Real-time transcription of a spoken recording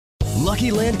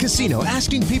Lucky Land Casino,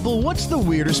 asking people, what's the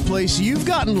weirdest place you've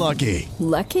gotten lucky?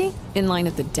 Lucky? In line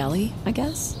at the deli, I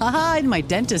guess? Aha, in my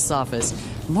dentist's office.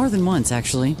 More than once,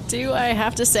 actually. Do I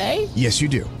have to say? Yes, you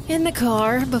do. In the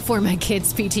car before my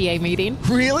kids' PTA meeting.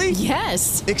 Really?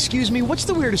 Yes. Excuse me, what's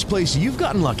the weirdest place you've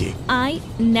gotten lucky? I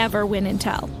never win and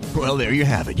tell. Well, there you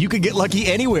have it. You can get lucky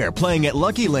anywhere, playing at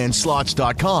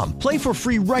LuckyLandSlots.com. Play for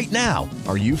free right now.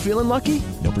 Are you feeling lucky?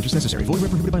 No purchase necessary. Void where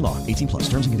prohibited by law. 18+.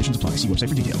 Terms and conditions apply. See website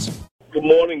for details. Good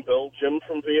morning, Bill. Jim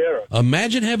from Viera.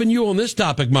 Imagine having you on this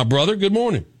topic, my brother. Good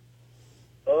morning.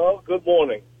 Oh, good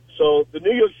morning. So the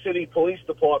New York City Police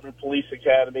Department Police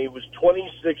Academy was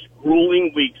 26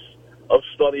 grueling weeks of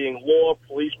studying law,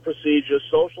 police procedure,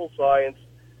 social science,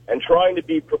 and trying to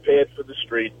be prepared for the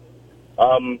street.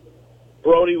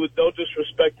 Brody, with no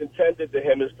disrespect intended to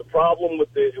him, is the problem with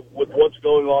what's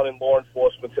going on in law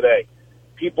enforcement today.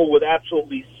 People with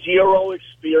absolutely zero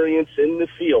experience in the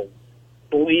field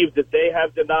believe that they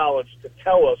have the knowledge to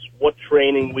tell us what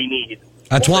training we need.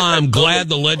 That's why I'm glad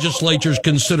the legislature's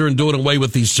considering doing away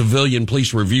with these civilian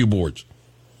police review boards.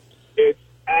 It's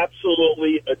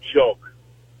absolutely a joke.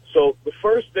 So the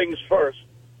first things first,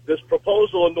 this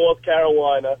proposal in North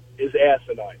Carolina is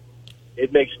asinine.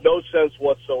 It makes no sense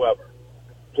whatsoever.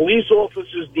 Police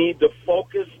officers need to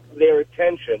focus their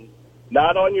attention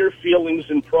not on your feelings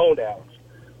and pronouns,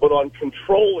 but on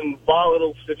controlling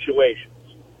volatile situations.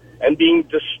 And being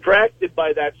distracted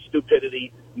by that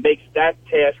stupidity makes that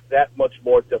task that much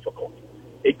more difficult.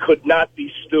 It could not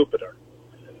be stupider.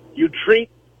 You treat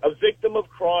a victim of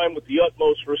crime with the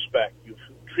utmost respect. You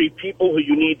treat people who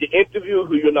you need to interview,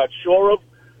 who you're not sure of,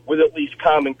 with at least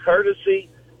common courtesy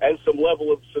and some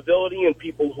level of civility, and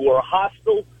people who are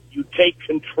hostile, you take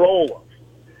control of.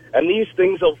 And these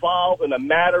things evolve in a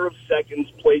matter of seconds,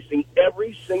 placing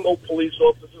every single police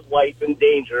officer's life in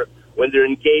danger when they're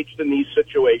engaged in these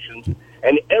situations,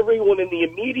 and everyone in the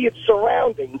immediate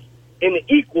surroundings in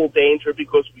equal danger,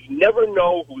 because we never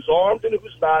know who's armed and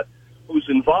who's not, who's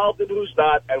involved and who's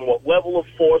not, and what level of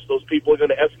force those people are going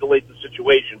to escalate the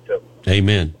situation to.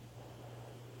 Amen.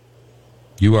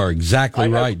 You are exactly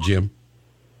right, Jim.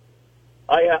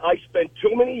 I spent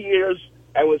too many years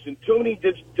and was in too many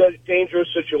dangerous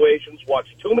situations,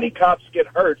 watched too many cops get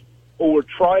hurt who were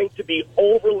trying to be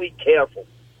overly careful.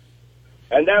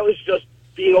 And that was just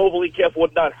being overly careful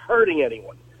with not hurting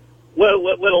anyone, let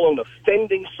alone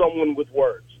offending someone with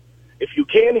words. If you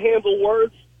can't handle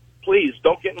words, please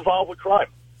don't get involved with crime.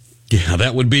 Yeah,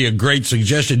 that would be a great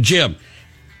suggestion. Jim,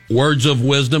 words of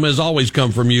wisdom has always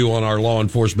come from you on our law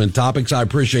enforcement topics. I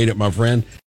appreciate it, my friend.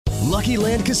 Lucky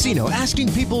Land Casino,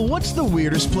 asking people, what's the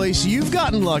weirdest place you've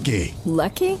gotten lucky?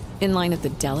 Lucky? In line at the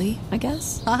deli, I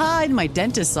guess? Aha, in my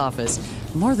dentist's office.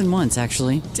 More than once,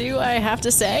 actually. Do I have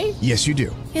to say? Yes, you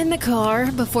do. In the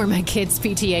car before my kids'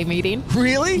 PTA meeting.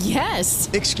 Really? Yes.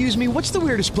 Excuse me, what's the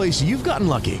weirdest place you've gotten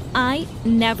lucky? I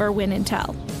never win and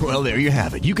tell. Well, there you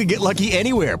have it. You can get lucky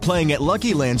anywhere, playing at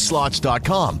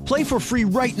LuckyLandSlots.com. Play for free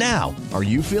right now. Are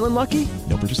you feeling lucky?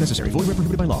 No purchase necessary. Void where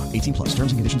prohibited by law. 18+.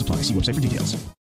 Terms and conditions apply. See website for details.